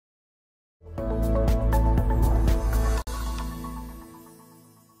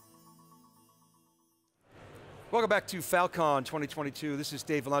Welcome back to Fal.Con 2022. This is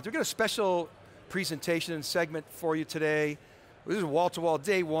Dave Vellante. We've got a special presentation segment for you today. This is wall-to-wall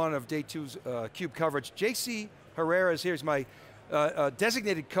day one of day two's CUBE coverage. JC Herrera is here. He's my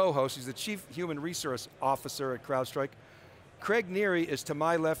designated co-host. He's the Chief Human Resource Officer at CrowdStrike. Craig Neri is to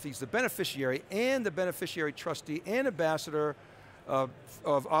my left. He's the beneficiary and the beneficiary trustee and ambassador of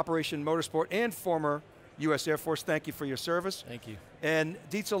Operation Motorsport and former US Air Force. Thank you for your service. Thank you. And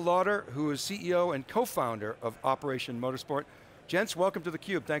Diezel Lodder, who is CEO and co-founder of Operation Motorsport. Gents, welcome to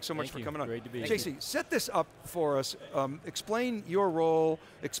theCUBE. Thanks so much for coming on. Great to be here. JC, set this up for us. Explain your role,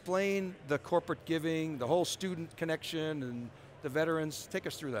 explain the corporate giving, the whole student connection, and the veterans. Take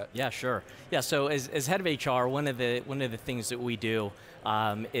us through that. Yeah, sure. Yeah, so as head of HR, one of the things that we do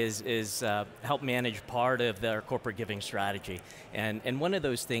is help manage part of their corporate giving strategy. And one of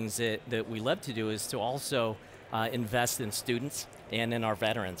those things that we love to do is to also invest in students and in our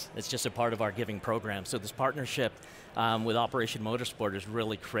veterans. It's just a part of our giving program. So this partnership with Operation Motorsport is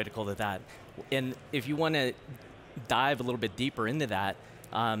really critical to that. And if you want to dive a little bit deeper into that,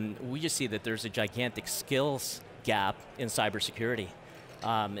 we just see that there's a gigantic skills gap in cybersecurity.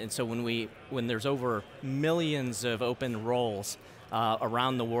 And so when there's over millions of open roles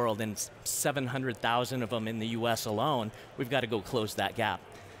around the world and 700,000 of them in the US alone, we've got to go close that gap.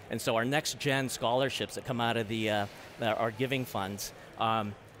 And so our next gen scholarships that come out of our giving funds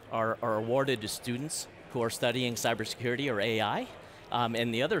are awarded to students who are studying cybersecurity or AI.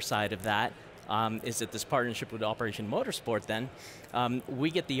 And the other side of that is that this partnership with Operation Motorsport then,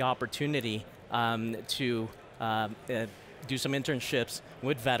 we get the opportunity to do some internships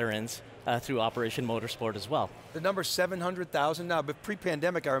with veterans through Operation Motorsport as well. The number 700,000 now, but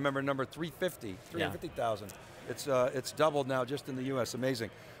pre-pandemic I remember number 350,000. It's doubled now just in the US, amazing.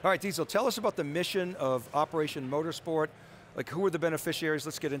 All right, Diezel, tell us about the mission of Operation Motorsport. Like, who are the beneficiaries?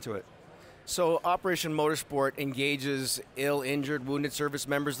 Let's get into it. So Operation Motorsport engages ill, injured, wounded service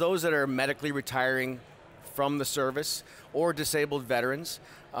members, those that are medically retiring from the service or disabled veterans.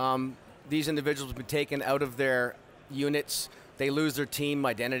 These individuals have been taken out of their units, they lose their team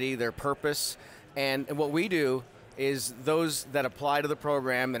identity, their purpose, and what we do is those that apply to the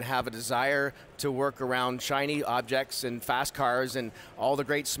program and have a desire to work around shiny objects and fast cars and all the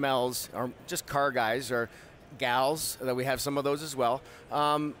great smells, or just car guys or gals, that we have some of those as well,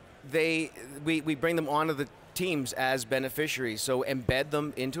 we bring them onto the teams as beneficiaries, so embed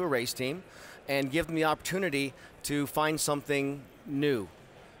them into a race team and give them the opportunity to find something new.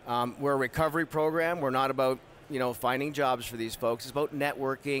 We're a recovery program. We're not about finding jobs for these folks. It's about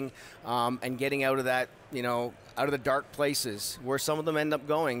networking and getting out of that, out of the dark places where some of them end up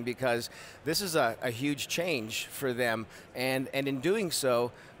going, because this is a huge change for them. And in doing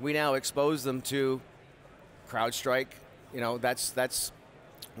so, we now expose them to CrowdStrike. That's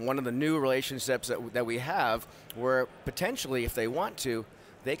one of the new relationships that we have, where potentially, if they want to,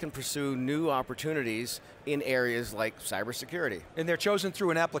 they can pursue new opportunities in areas like cybersecurity. And they're chosen through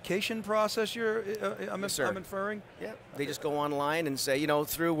an application process, I'm inferring? Yeah, they just go online and say,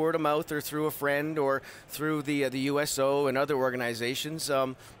 through word of mouth or through a friend or through the USO and other organizations,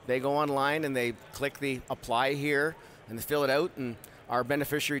 they go online and they click the apply here and they fill it out, and our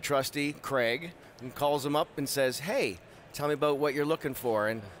beneficiary trustee, Craig, calls them up and says, hey, tell me about what you're looking for,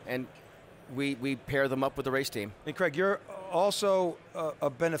 and we pair them up with the race team. And Craig, you're also a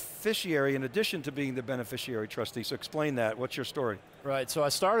beneficiary in addition to being the beneficiary trustee, so explain that. What's your story? Right, so I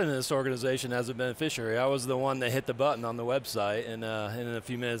started in this organization as a beneficiary. I was the one that hit the button on the website, and a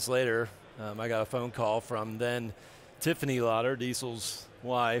few minutes later, I got a phone call from then Tiffany Lodder, Diezel's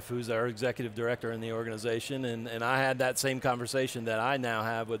wife, who's our executive director in the organization, and I had that same conversation that I now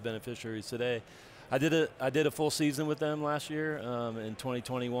have with beneficiaries today. I did a full season with them last year in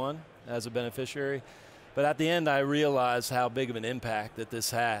 2021 as a beneficiary. But at the end, I realized how big of an impact that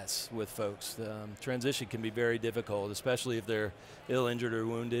this has with folks. Transition can be very difficult, especially if they're ill, injured, or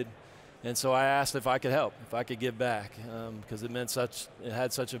wounded. And so I asked if I could help, if I could give back, because it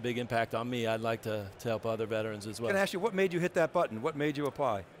had such a big impact on me. I'd like to help other veterans as well. Can I ask you, what made you hit that button? What made you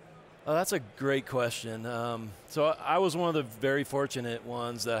apply? Oh, that's a great question. So I was one of the very fortunate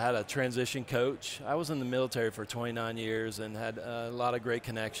ones that had a transition coach. I was in the military for 29 years and had a lot of great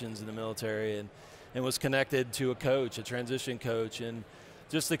connections in the military, and was connected to a coach, a transition coach, and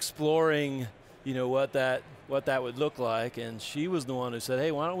just exploring, what that would look like. And she was the one who said, "Hey,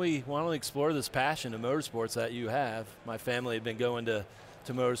 why don't we explore this passion of motorsports that you have?" My family had been going to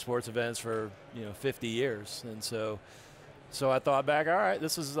motorsports events for 50 years, and so I thought back, all right,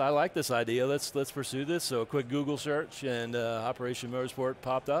 I like this idea. Let's pursue this. So a quick Google search, and Operation Motorsport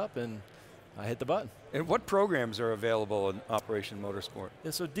popped up, and I hit the button. And what programs are available in Operation Motorsport?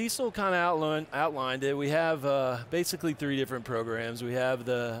 Yeah, so Diezel kind of outlined it. We have basically 3 different programs. We have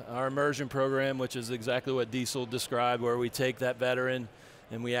our immersion program, which is exactly what Diezel described, where we take that veteran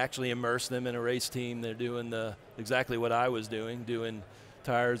and we actually immerse them in a race team. They're doing exactly what I was doing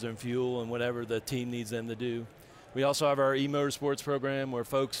tires and fuel and whatever the team needs them to do. We also have our e-motorsports program, where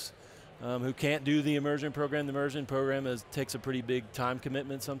folks who can't do the immersion program takes a pretty big time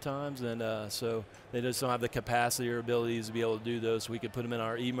commitment sometimes, and so they just don't have the capacity or abilities to be able to do those. So we could put them in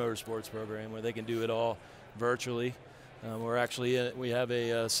our e-motorsports program where they can do it all virtually. We have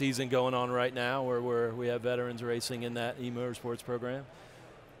a season going on right now where we have veterans racing in that e-motorsports program.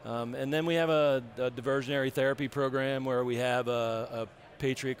 And then we have a diversionary therapy program where we have a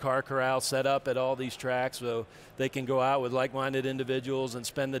Patriot car corral set up at all these tracks, so they can go out with like-minded individuals and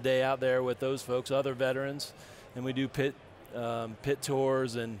spend the day out there with those folks, other veterans. And we do pit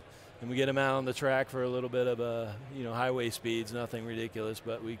tours, and we get them out on the track for a little bit of highway speeds, nothing ridiculous,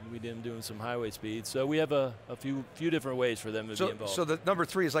 but we get them doing some highway speeds. So we have a few different ways for them to be involved. So the number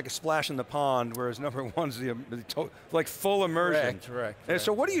 3 is like a splash in the pond, whereas number 1's like full immersion. Correct. And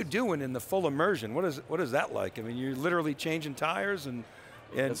so what are you doing in the full immersion? What is that like? I mean, you're literally changing tires and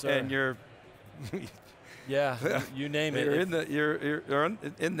you're yeah, you name it. You're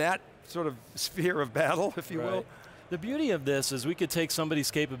in that sort of sphere of battle, if you will. The beauty of this is we could take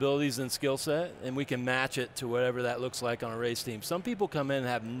somebody's capabilities and skill set and we can match it to whatever that looks like on a race team. Some people come in and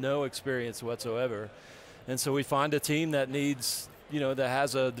have no experience whatsoever, and so we find a team that needs, that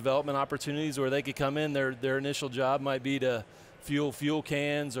has a development opportunities where they could come in. Their initial job might be to fuel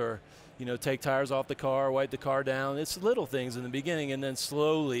cans, or take tires off the car, wipe the car down. It's little things in the beginning, and then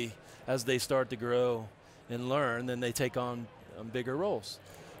slowly, as they start to grow and learn, then they take on bigger roles.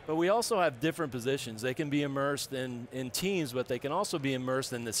 But we also have different positions. They can be immersed in teams, but they can also be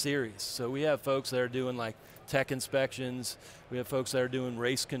immersed in the series. So we have folks that are doing like tech inspections. We have folks that are doing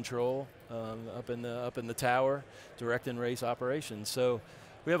race control up in the tower, directing race operations. So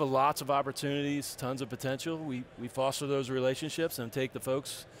we have lots of opportunities, tons of potential. We foster those relationships and take the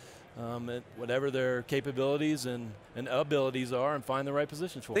folks at whatever their capabilities and abilities are, and find the right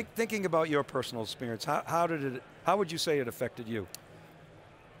positions for them. Thinking about your personal experience, how would you say it affected you?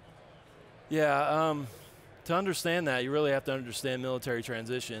 Yeah, to understand that, you really have to understand military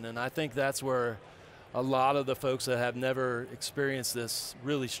transition, and I think that's where a lot of the folks that have never experienced this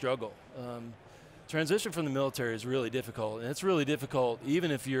really struggle. Transition from the military is really difficult, and it's really difficult even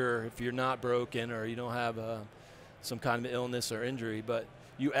if you're not broken or you don't have some kind of illness or injury, but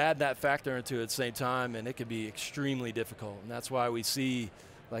you add that factor into it at the same time, and it can be extremely difficult. And that's why we see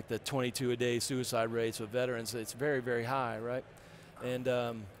like the 22-a-day suicide rates with veterans. It's very, very high, right?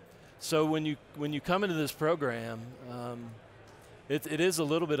 And so when you come into this program, it is a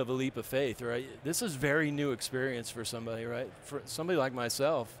little bit of a leap of faith, right? This is very new experience for somebody, right? For somebody like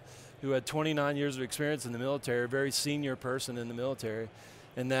myself, who had 29 years of experience in the military, a very senior person in the military,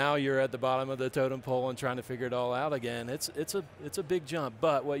 and now you're at the bottom of the totem pole and trying to figure it all out again. It's a big jump.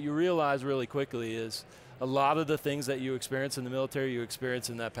 But what you realize really quickly is a lot of the things that you experience in the military, you experience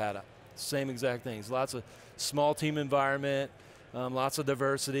in that paddock. Same exact things. Lots of small team environment, lots of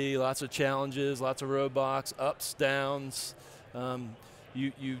diversity, lots of challenges, lots of roadblocks, ups, downs.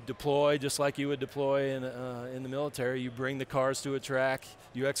 You deploy just like you would deploy in the military. You bring the cars to a track,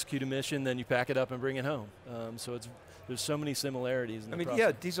 you execute a mission, then you pack it up and bring it home. So there's so many similarities in the process.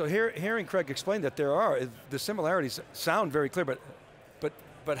 Yeah, Diezel, hearing Craig explain that the similarities sound very clear,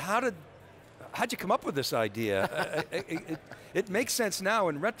 but how'd you come up with this idea? It makes sense now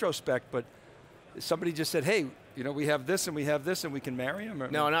in retrospect, but somebody just said, hey, we have this and we have this and we can marry them?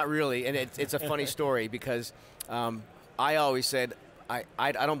 No, not really, and it's a funny story because I always said,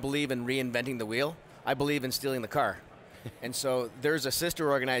 I don't believe in reinventing the wheel. I believe in stealing the car. And so there's a sister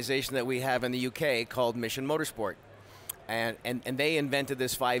organization that we have in the UK called Mission Motorsport. And they invented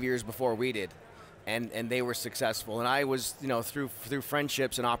this 5 years before we did. And they were successful. And I was, through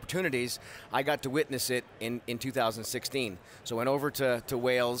friendships and opportunities, I got to witness it in 2016. So I went over to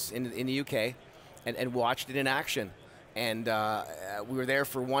Wales in the UK and watched it in action. And we were there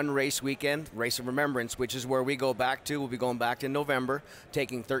for one race weekend, Race of Remembrance, which is where we go back to. We'll be going back in November,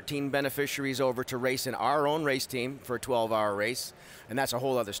 taking 13 beneficiaries over to race in our own race team for a 12-hour race. And that's a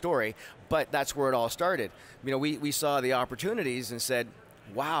whole other story, but that's where it all started. We saw the opportunities and said,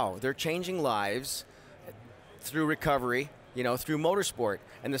 wow, they're changing lives through recovery, through motorsport.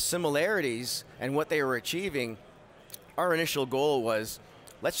 And the similarities and what they were achieving, our initial goal was,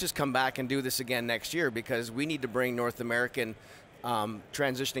 let's just come back and do this again next year because we need to bring North American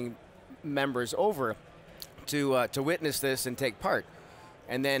transitioning members over to witness this and take part.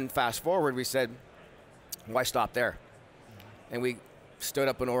 And then fast forward, we said, why stop there? And we stood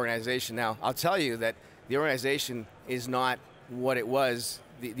up an organization. Now, I'll tell you that the organization is not what it was.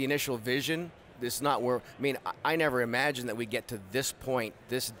 The initial vision, this is not where, I mean, I never imagined that we'd get to this point,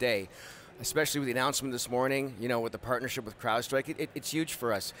 this day, especially with the announcement this morning, you know, with the partnership with CrowdStrike. It's huge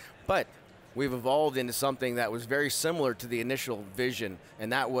for us. But we've evolved into something that was very similar to the initial vision,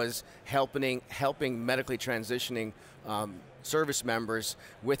 and that was helping medically transitioning service members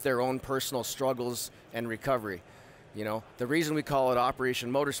with their own personal struggles and recovery. You know, the reason we call it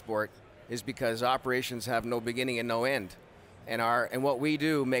Operation Motorsport is because operations have no beginning and no end. And what we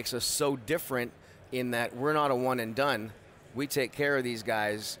do makes us so different in that we're not a one and done. We take care of these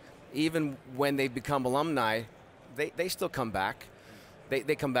guys. Even when they become alumni, they still come back.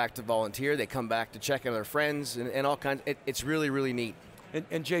 They come back to volunteer, they come back to check on their friends and all kinds. It's really, really neat.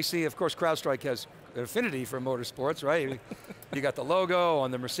 And JC, of course, CrowdStrike has an affinity for motorsports, right? You got the logo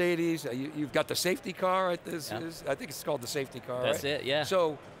on the Mercedes, you've got the safety car, I think it's called the safety car, That's right? it, yeah.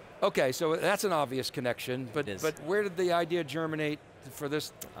 So, okay, so that's an obvious connection, but where did the idea germinate for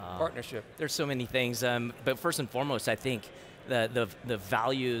this partnership? There's so many things, but first and foremost, I think the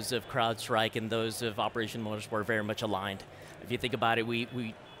values of CrowdStrike and those of Operation Motorsport are very much aligned. If you think about it,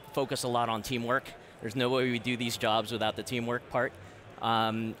 we focus a lot on teamwork. There's no way we do these jobs without the teamwork part.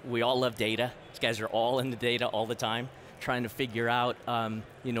 We all love data. These guys are all in the data all the time, trying to figure out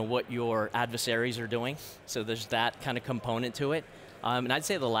you know, what your adversaries are doing. So there's that kind of component to it. And I'd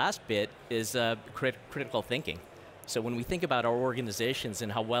say the last bit is critical thinking. So when we think about our organizations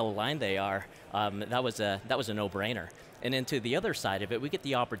and how well aligned they are, that was a no-brainer. And then to the other side of it, we get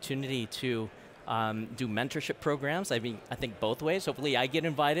the opportunity to do mentorship programs. I mean, I think both ways. Hopefully I get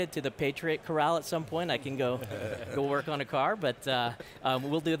invited to the Patriot Corral at some point. I can go work on a car, but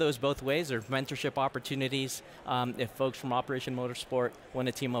we'll do those both ways. There's mentorship opportunities if folks from Operation Motorsport want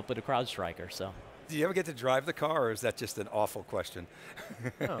to team up with a CrowdStriker. So. Do you ever get to drive the car, or is that just an awful question?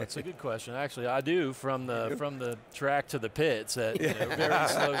 No, it's a good question. Actually, I do from the track to the pits at very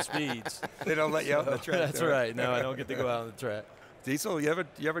slow speeds. They don't let you out on the track. That's right. No, I don't get to go out on the track. Diezel,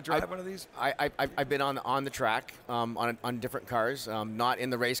 you ever drive one of these? I've been on the track on different cars, not in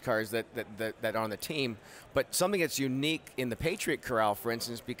the race cars that are on the team, but something that's unique in the Patriot Corral, for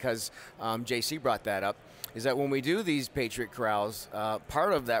instance, because JC brought that up, is that when we do these Patriot Corrals,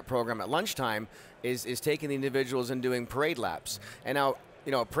 part of that program at lunchtime is taking the individuals and doing parade laps. And now,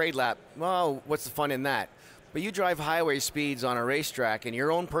 you know, a parade lap, well, what's the fun in that? But you drive highway speeds on a racetrack in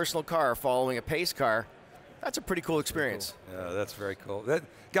your own personal car following a pace car, that's a pretty cool experience. Cool. Yeah, that's very cool.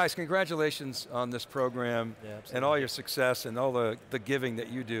 Guys, congratulations on this program and all your success and all the giving that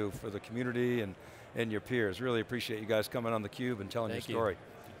you do for the community and your peers. Really appreciate you guys coming on theCUBE and telling your story.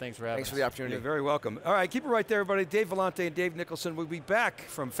 Thanks for having us. Thanks for the opportunity. You're very welcome. All right, keep it right there, everybody. Dave Vellante and Dave Nicholson will be back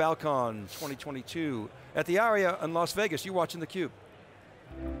from Fal.Con 2022 at the ARIA in Las Vegas. You're watching theCUBE.